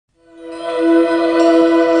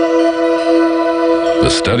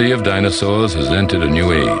study of dinosaurs has entered a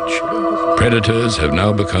new age. Predators have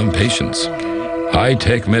now become patients.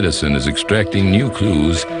 High-tech medicine is extracting new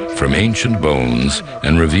clues from ancient bones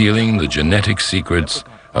and revealing the genetic secrets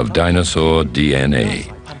of dinosaur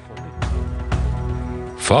DNA.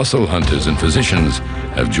 Fossil hunters and physicians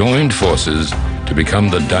have joined forces to become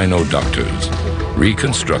the Dino Doctors,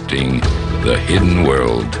 reconstructing the hidden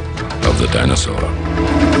world of the dinosaur.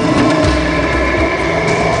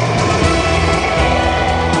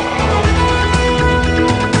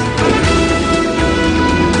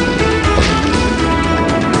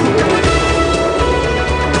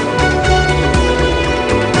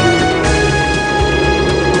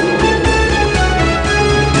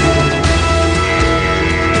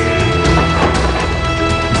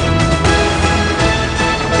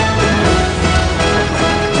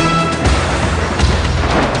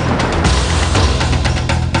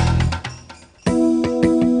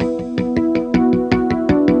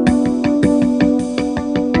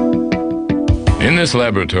 In this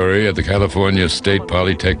laboratory at the California State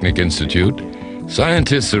Polytechnic Institute,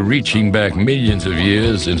 scientists are reaching back millions of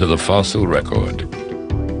years into the fossil record.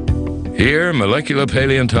 Here, molecular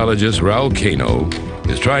paleontologist Raul Cano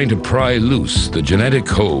is trying to pry loose the genetic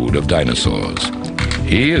code of dinosaurs.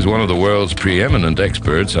 He is one of the world's preeminent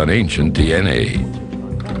experts on ancient DNA.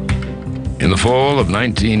 In the fall of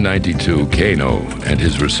 1992, Cano and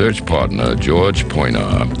his research partner, George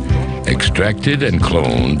Poinar, extracted and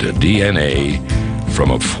cloned DNA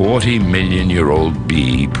from a 40-million-year-old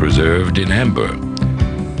bee preserved in amber.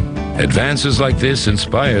 Advances like this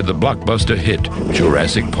inspired the blockbuster hit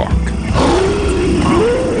Jurassic Park.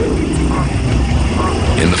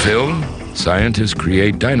 In the film, scientists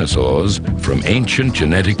create dinosaurs from ancient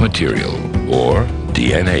genetic material, or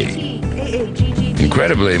DNA.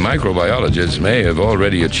 Incredibly, microbiologists may have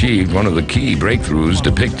already achieved one of the key breakthroughs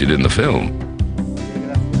depicted in the film.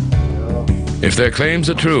 If their claims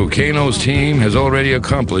are true, Cano's team has already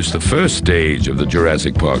accomplished the first stage of the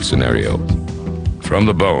Jurassic Park scenario. From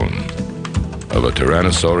the bone of a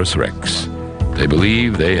Tyrannosaurus rex, they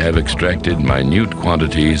believe they have extracted minute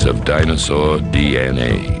quantities of dinosaur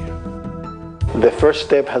DNA. The first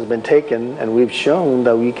step has been taken, and we've shown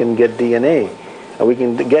that we can get DNA. And we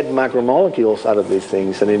can get macromolecules out of these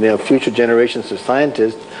things, and in future generations of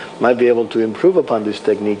scientists might be able to improve upon these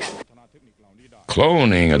techniques.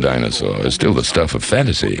 Cloning a dinosaur is still the stuff of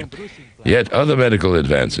fantasy, yet other medical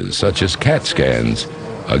advances, such as CAT scans,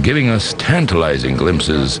 are giving us tantalizing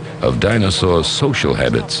glimpses of dinosaurs' social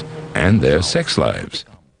habits and their sex lives.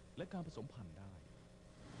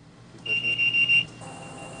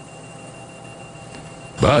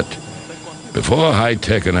 But before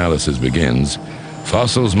high-tech analysis begins,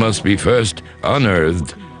 fossils must be first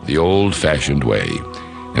unearthed the old-fashioned way,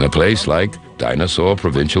 in a place like Dinosaur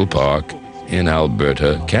Provincial Park in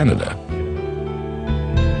Alberta, Canada.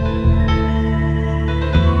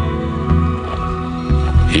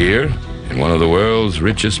 Here, in one of the world's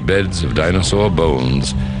richest beds of dinosaur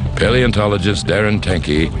bones, paleontologist Darren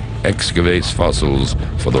Tanke excavates fossils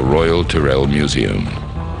for the Royal Tyrrell Museum.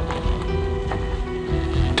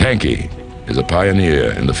 Tanke is a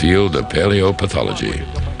pioneer in the field of paleopathology,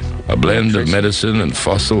 a blend of medicine and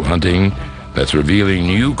fossil hunting that's revealing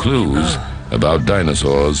new clues about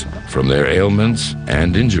dinosaurs from their ailments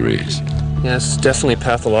and injuries. Yes, definitely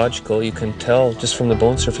pathological. You can tell just from the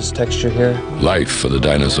bone surface texture here. Life for the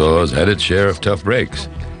dinosaurs had its share of tough breaks.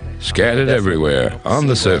 Scattered everywhere on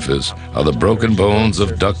the surface are the broken bones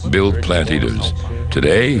of duck-billed plant eaters.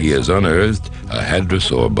 Today, he has unearthed a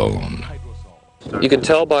hadrosaur bone. You can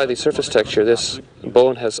tell by the surface texture this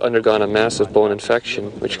bone has undergone a massive bone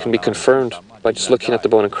infection, which can be confirmed by just looking at the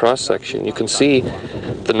bone in cross-section. You can see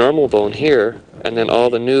the normal bone here, and then all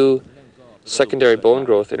the new secondary bone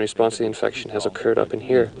growth in response to the infection has occurred up in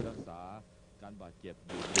here.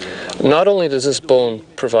 Not only does this bone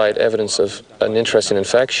provide evidence of an interesting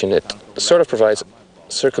infection, it sort of provides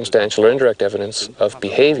circumstantial or indirect evidence of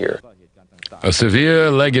behavior. A severe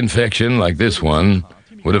leg infection like this one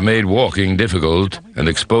would have made walking difficult and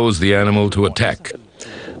exposed the animal to attack.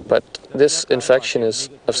 But this infection is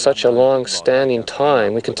of such a long-standing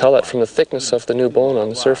time, we can tell that from the thickness of the new bone on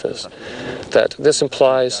the surface, that this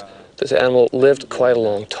implies this animal lived quite a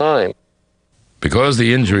long time. Because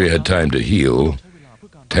the injury had time to heal,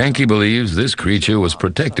 Tanke believes this creature was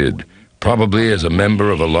protected, probably as a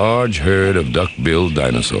member of a large herd of duck-billed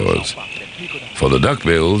dinosaurs. For the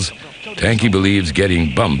duck-bills, Tanke believes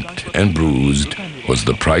getting bumped and bruised was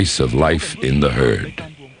the price of life in the herd.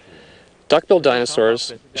 Duck-billed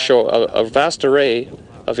dinosaurs show a vast array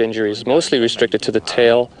of injuries, mostly restricted to the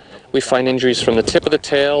tail, We find injuries from the tip of the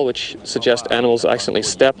tail, which suggest animals accidentally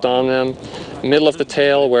stepped on them. Middle of the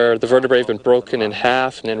tail, where the vertebrae have been broken in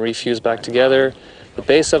half and then refused back together. The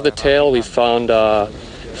base of the tail, we've found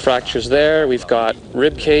fractures there. We've got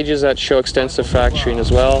rib cages that show extensive fracturing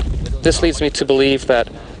as well. This leads me to believe that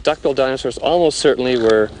duckbill dinosaurs almost certainly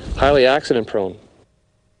were highly accident-prone.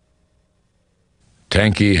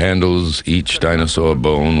 Tanky handles each dinosaur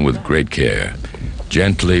bone with great care,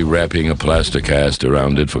 gently wrapping a plaster cast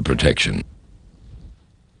around it for protection.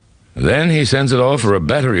 Then he sends it off for a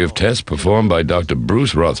battery of tests performed by Dr.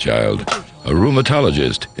 Bruce Rothschild, a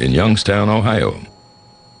rheumatologist in Youngstown, Ohio.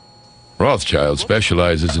 Rothschild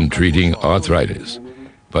specializes in treating arthritis,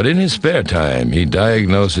 but in his spare time he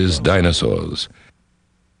diagnoses dinosaurs.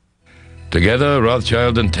 Together,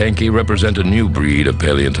 Rothschild and Tanky represent a new breed of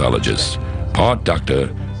paleontologists, part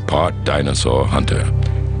doctor, part dinosaur hunter.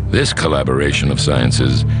 This collaboration of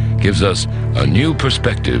sciences gives us a new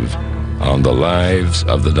perspective on the lives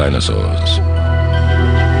of the dinosaurs.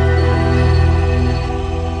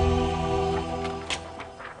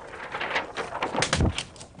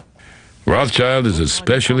 Rothschild is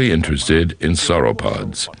especially interested in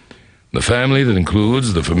sauropods, the family that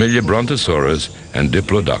includes the familiar Brontosaurus and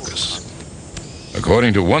Diplodocus.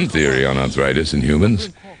 According to one theory on arthritis in humans,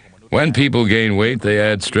 when people gain weight, they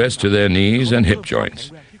add stress to their knees and hip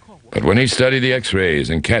joints. But when he studied the X-rays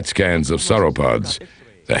and CAT scans of sauropods,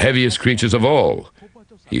 the heaviest creatures of all,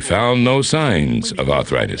 he found no signs of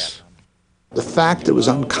arthritis. The fact that it was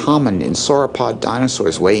uncommon in sauropod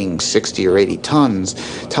dinosaurs weighing 60 or 80 tons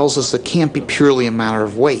tells us it can't be purely a matter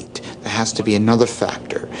of weight. There has to be another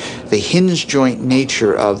factor. The hinge joint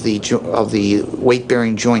nature of the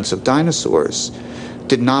weight-bearing joints of dinosaurs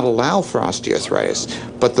did not allow for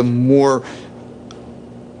osteoarthritis, but the more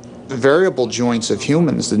variable joints of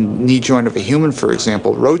humans, the knee joint of a human, for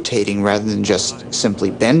example, rotating rather than just simply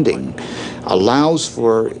bending, allows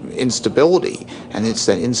for instability, and it's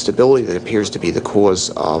that instability that appears to be the cause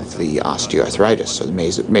of the osteoarthritis, so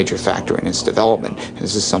the major factor in its development. And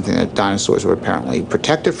this is something that dinosaurs were apparently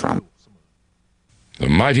protected from. The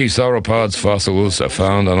mighty sauropods fossils are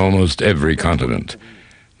found on almost every continent.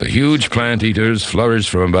 The huge plant eaters flourished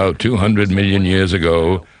from about 200 million years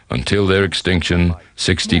ago until their extinction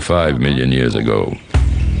 65 million years ago.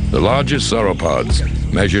 The largest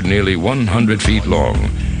sauropods measured nearly 100 feet long.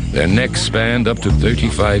 Their necks spanned up to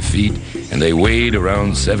 35 feet, and they weighed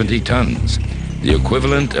around 70 tons, the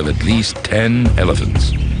equivalent of at least 10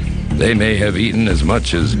 elephants. They may have eaten as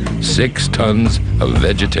much as 6 tons of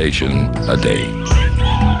vegetation a day.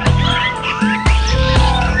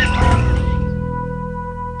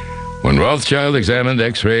 When Rothschild examined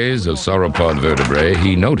X-rays of sauropod vertebrae,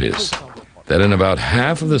 he noticed that in about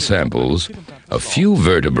half of the samples, a few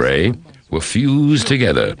vertebrae were fused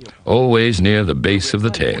together, always near the base of the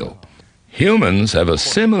tail. Humans have a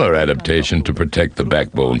similar adaptation to protect the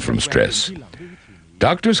backbone from stress.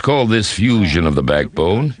 Doctors call this fusion of the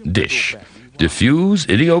backbone DISH, diffuse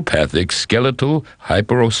idiopathic skeletal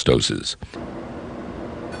hyperostosis.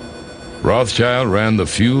 Rothschild ran the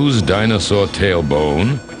fused dinosaur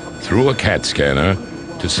tailbone through a CAT scanner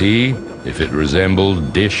to see if it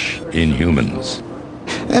resembled DISH in humans.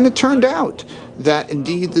 And it turned out that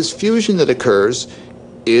indeed this fusion that occurs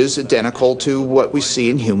is identical to what we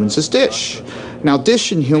see in humans as DISH. Now,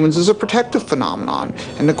 DISH in humans is a protective phenomenon,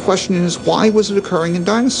 and the question is, why was it occurring in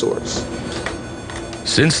dinosaurs?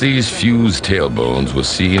 Since these fused tailbones were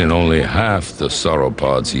seen in only half the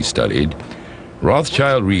sauropods he studied,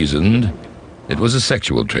 Rothschild reasoned it was a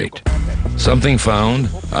sexual trait, something found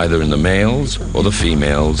either in the males or the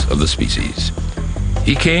females of the species.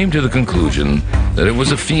 He came to the conclusion that it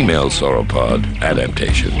was a female sauropod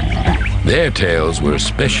adaptation. Their tails were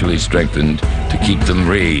especially strengthened to keep them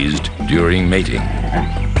raised during mating.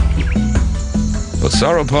 But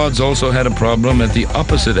sauropods also had a problem at the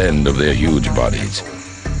opposite end of their huge bodies.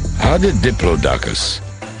 How did Diplodocus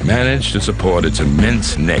manage to support its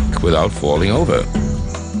immense neck without falling over?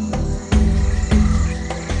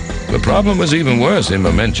 The problem was even worse in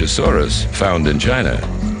Mamenchisaurus, found in China.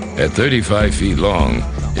 At 35 feet long,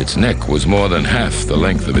 its neck was more than half the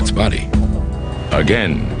length of its body.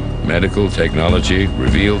 Again, medical technology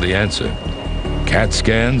revealed the answer. CAT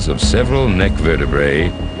scans of several neck vertebrae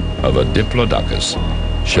of a Diplodocus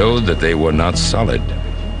showed that they were not solid,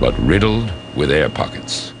 but riddled with air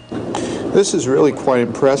pockets. This is really quite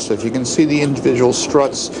impressive. You can see the individual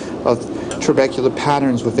struts of trabecular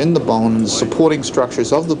patterns within the bone and the supporting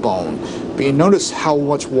structures of the bone, but you notice how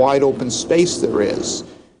much wide open space there is.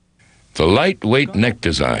 The lightweight neck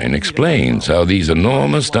design explains how these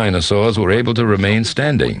enormous dinosaurs were able to remain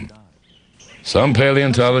standing. Some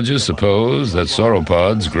paleontologists suppose that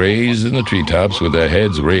sauropods grazed in the treetops with their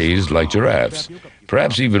heads raised like giraffes,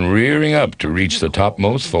 perhaps even rearing up to reach the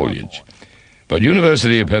topmost foliage. But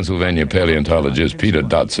University of Pennsylvania paleontologist Peter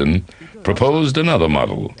Dotson proposed another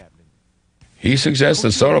model. He suggests that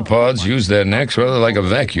sauropods use their necks rather like a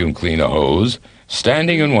vacuum cleaner hose,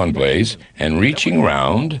 standing in one place and reaching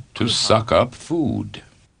round to suck up food.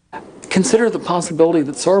 Consider the possibility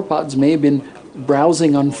that sauropods may have been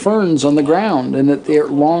browsing on ferns on the ground, and that their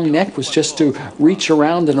long neck was just to reach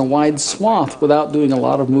around in a wide swath without doing a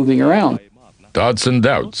lot of moving around. Dodson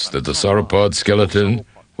doubts that the sauropod skeleton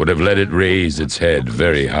would have let it raise its head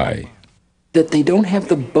very high. That they don't have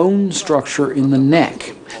the bone structure in the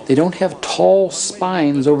neck. They don't have tall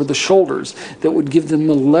spines over the shoulders that would give them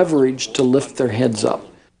the leverage to lift their heads up.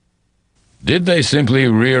 Did they simply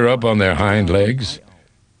rear up on their hind legs?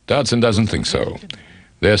 Dodson doesn't think so.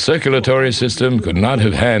 Their circulatory system could not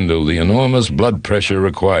have handled the enormous blood pressure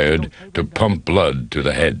required to pump blood to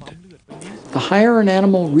the head. The higher an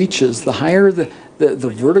animal reaches, the higher the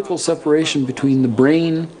vertical separation between the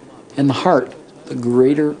brain and the heart, the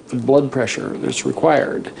greater the blood pressure that's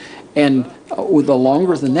required. And with the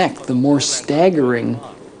longer the neck, the more staggering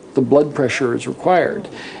the blood pressure is required.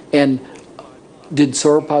 And did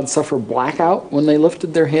sauropods suffer blackout when they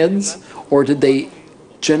lifted their heads? Or did they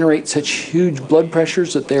generate such huge blood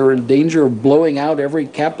pressures that they were in danger of blowing out every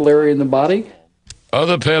capillary in the body?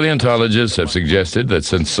 Other paleontologists have suggested that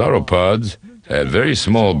since sauropods had very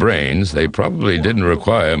small brains, they probably didn't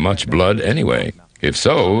require much blood anyway. If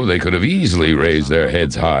so, they could have easily raised their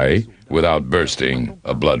heads high without bursting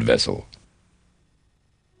a blood vessel.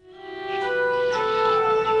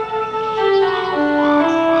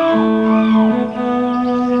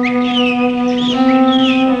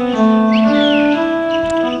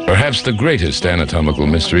 Perhaps the greatest anatomical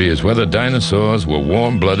mystery is whether dinosaurs were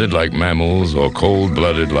warm-blooded like mammals or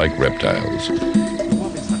cold-blooded like reptiles.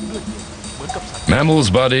 Mammals'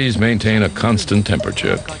 bodies maintain a constant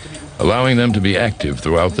temperature, allowing them to be active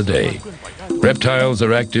throughout the day. Reptiles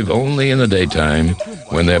are active only in the daytime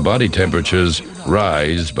when their body temperatures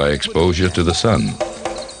rise by exposure to the sun.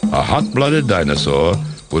 A hot-blooded dinosaur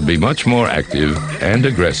would be much more active and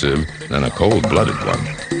aggressive than a cold-blooded one.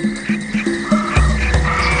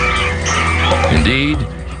 Indeed,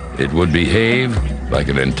 it would behave like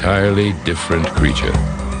an entirely different creature.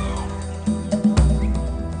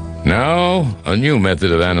 Now, a new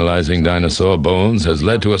method of analyzing dinosaur bones has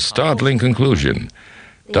led to a startling conclusion.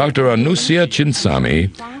 Dr. Anusia Chinsami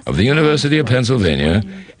of the University of Pennsylvania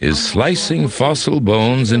is slicing fossil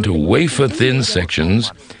bones into wafer-thin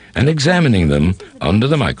sections and examining them under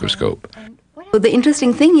the microscope. The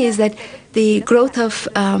interesting thing is that the growth of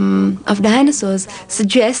dinosaurs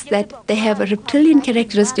suggests that they have a reptilian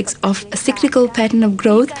characteristics of a cyclical pattern of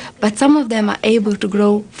growth, but some of them are able to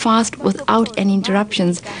grow fast without any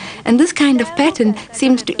interruptions. And this kind of pattern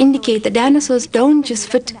seems to indicate that dinosaurs don't just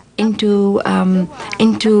fit into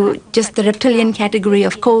just the reptilian category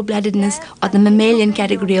of cold-bloodedness or the mammalian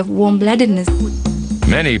category of warm-bloodedness.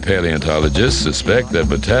 Many paleontologists suspect that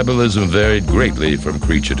metabolism varied greatly from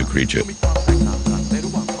creature to creature.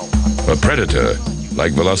 A predator,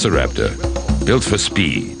 like Velociraptor, built for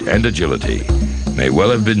speed and agility, may well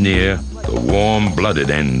have been near the warm-blooded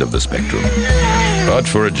end of the spectrum. But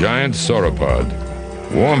for a giant sauropod,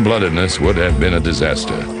 warm-bloodedness would have been a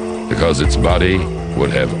disaster because its body would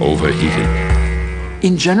have overheated.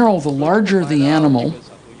 In general, the larger the animal,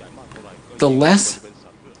 the less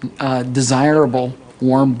desirable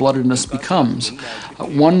warm-bloodedness becomes.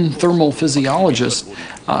 One thermal physiologist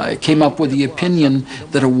came up with the opinion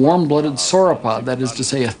that a warm-blooded sauropod, that is to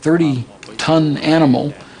say a 30-ton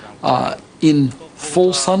animal, in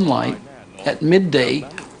full sunlight at midday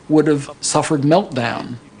would have suffered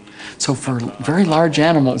meltdown. So for very large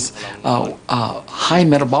animals, high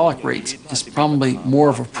metabolic rates is probably more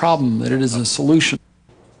of a problem than it is a solution.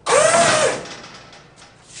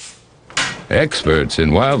 Experts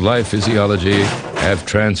in wildlife physiology have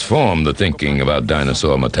transformed the thinking about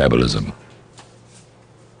dinosaur metabolism.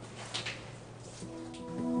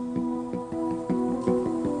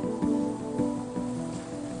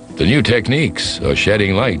 The new techniques are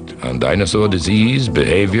shedding light on dinosaur disease,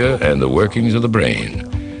 behavior, and the workings of the brain.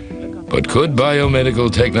 But could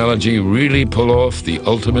biomedical technology really pull off the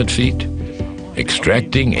ultimate feat?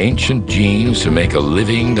 Extracting ancient genes to make a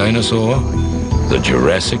living dinosaur? The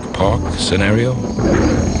Jurassic Park scenario?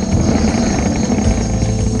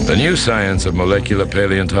 The new science of molecular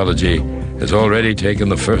paleontology has already taken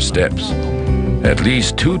the first steps. At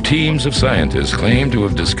least 2 teams of scientists claim to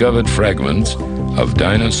have discovered fragments of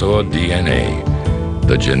dinosaur DNA,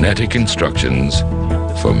 the genetic instructions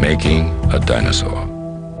for making a dinosaur.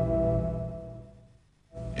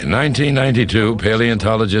 In 1992,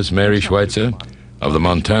 paleontologist Mary Schweitzer of the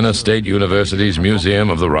Montana State University's Museum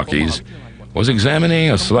of the Rockies was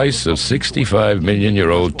examining a slice of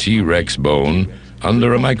 65-million-year-old T-Rex bone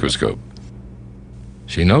under a microscope.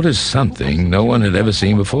 She noticed something no one had ever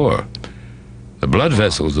seen before. The blood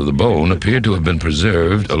vessels of the bone appeared to have been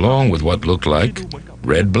preserved along with what looked like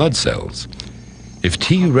red blood cells. If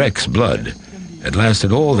T-Rex blood had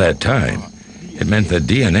lasted all that time, it meant that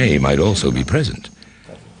DNA might also be present.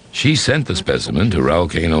 She sent the specimen to Raul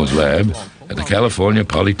Cano's lab at the California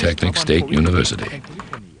Polytechnic State University.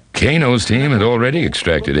 Cano's team had already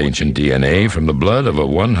extracted ancient DNA from the blood of a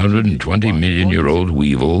 120-million-year-old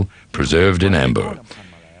weevil preserved in amber.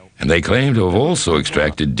 And they claim to have also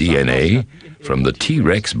extracted DNA from the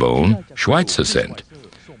T-Rex bone Schweitzer sent.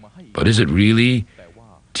 But is it really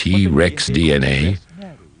T-Rex DNA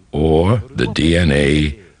or the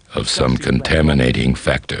DNA of some contaminating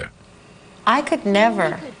factor? I could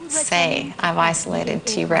never say I've isolated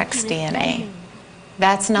T-Rex DNA.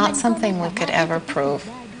 That's not something we could ever prove.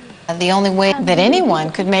 The only way that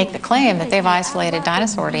anyone could make the claim that they've isolated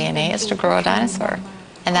dinosaur DNA is to grow a dinosaur.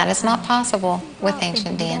 And that is not possible with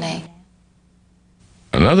ancient DNA.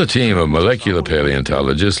 Another team of molecular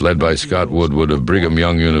paleontologists led by Scott Woodward of Brigham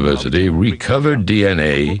Young University recovered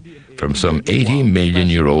DNA from some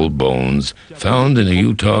 80-million-year-old bones found in a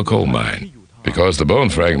Utah coal mine. Because the bone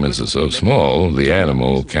fragments are so small, the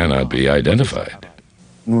animal cannot be identified.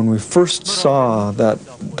 When we first saw that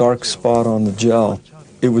dark spot on the gel,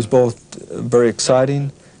 it was both very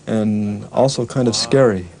exciting and also kind of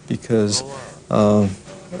scary because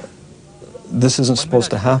this isn't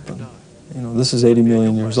supposed to happen. You know, this is 80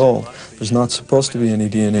 million years old. There's not supposed to be any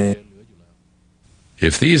DNA.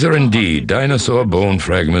 If these are indeed dinosaur bone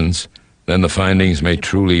fragments, then the findings may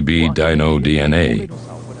truly be dino DNA.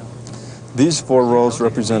 These 4 rows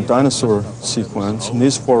represent dinosaur sequence, and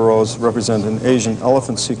these 4 rows represent an Asian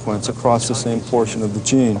elephant sequence across the same portion of the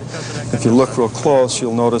gene. If you look real close,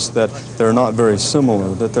 you'll notice that they're not very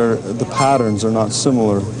similar, that the patterns are not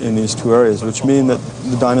similar in these 2 areas, which mean that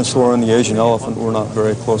the dinosaur and the Asian elephant were not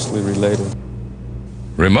very closely related.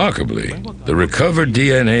 Remarkably, the recovered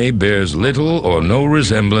DNA bears little or no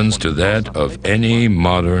resemblance to that of any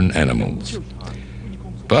modern animals.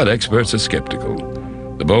 But experts are skeptical.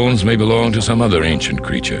 The bones may belong to some other ancient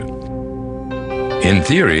creature. In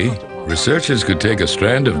theory, researchers could take a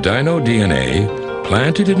strand of dino DNA,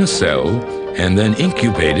 plant it in a cell, and then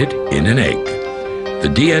incubate it in an egg. The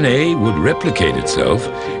DNA would replicate itself,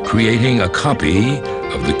 creating a copy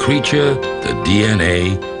of the creature the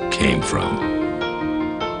DNA came from.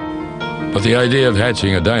 But the idea of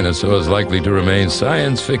hatching a dinosaur is likely to remain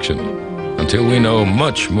science fiction until we know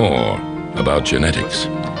much more about genetics.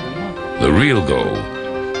 The real goal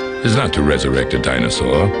is not to resurrect a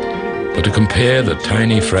dinosaur, but to compare the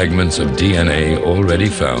tiny fragments of DNA already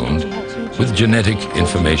found with genetic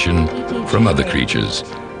information from other creatures,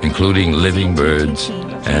 including living birds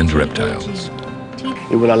and reptiles.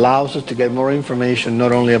 It will allow us to get more information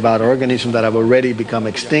not only about organisms that have already become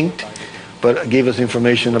extinct, but give us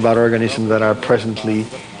information about organisms that are presently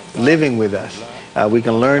living with us. We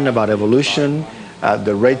can learn about evolution,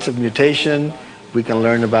 the rates of mutation. We can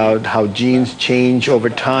learn about how genes change over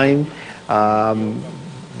time.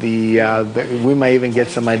 We may even get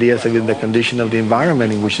some ideas of the condition of the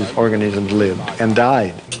environment in which these organisms lived and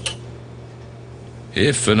died.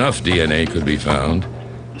 If enough DNA could be found,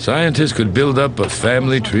 scientists could build up a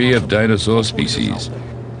family tree of dinosaur species.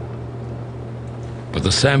 But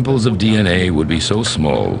the samples of DNA would be so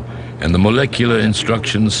small and the molecular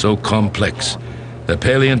instructions so complex that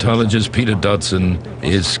paleontologist Peter Dodson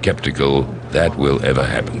is skeptical that will ever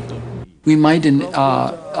happen. We might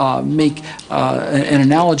make an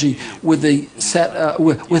analogy with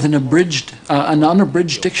with an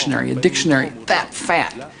unabridged dictionary, a dictionary that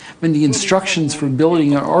fat. I mean, the instructions for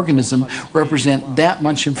building an organism represent that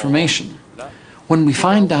much information. When we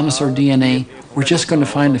find dinosaur DNA, we're just going to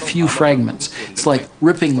find a few fragments. It's like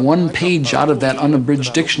ripping one page out of that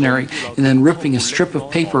unabridged dictionary and then ripping a strip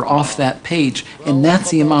of paper off that page, and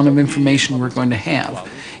that's the amount of information we're going to have.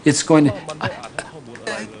 It's going to,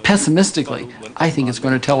 pessimistically, I think it's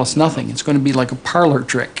going to tell us nothing. It's going to be like a parlor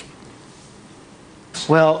trick.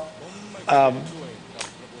 Well,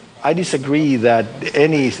 I disagree that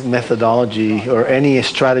any methodology or any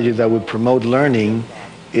strategy that would promote learning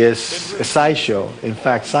is a sideshow. In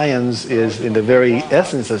fact, science is, in the very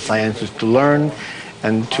essence of science, is to learn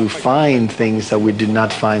and to find things that we did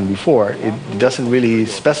not find before. It doesn't really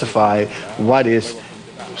specify what is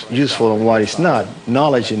useful and what is not.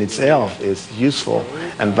 Knowledge in itself is useful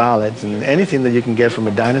and valid, and anything that you can get from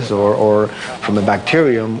a dinosaur or from a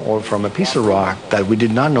bacterium or from a piece of rock that we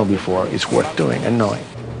did not know before is worth doing and knowing.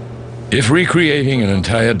 If recreating an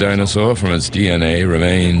entire dinosaur from its DNA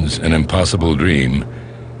remains an impossible dream,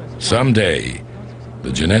 someday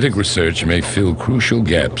the genetic research may fill crucial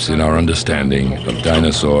gaps in our understanding of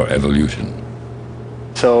dinosaur evolution.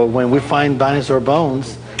 So when we find dinosaur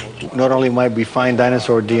bones, not only might we find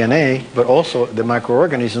dinosaur DNA, but also the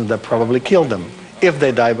microorganisms that probably killed them, if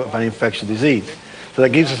they died of an infectious disease. So that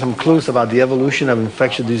gives us some clues about the evolution of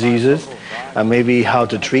infectious diseases, and maybe how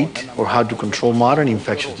to treat or how to control modern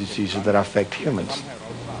infectious diseases that affect humans.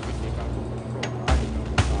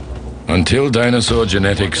 Until dinosaur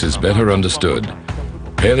genetics is better understood,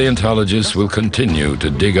 paleontologists will continue to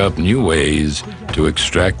dig up new ways to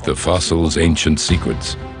extract the fossil's ancient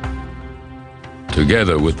secrets.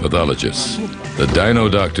 Together with pathologists, the dino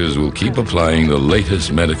doctors will keep applying the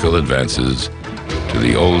latest medical advances to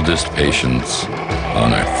the oldest patients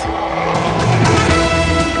on Earth.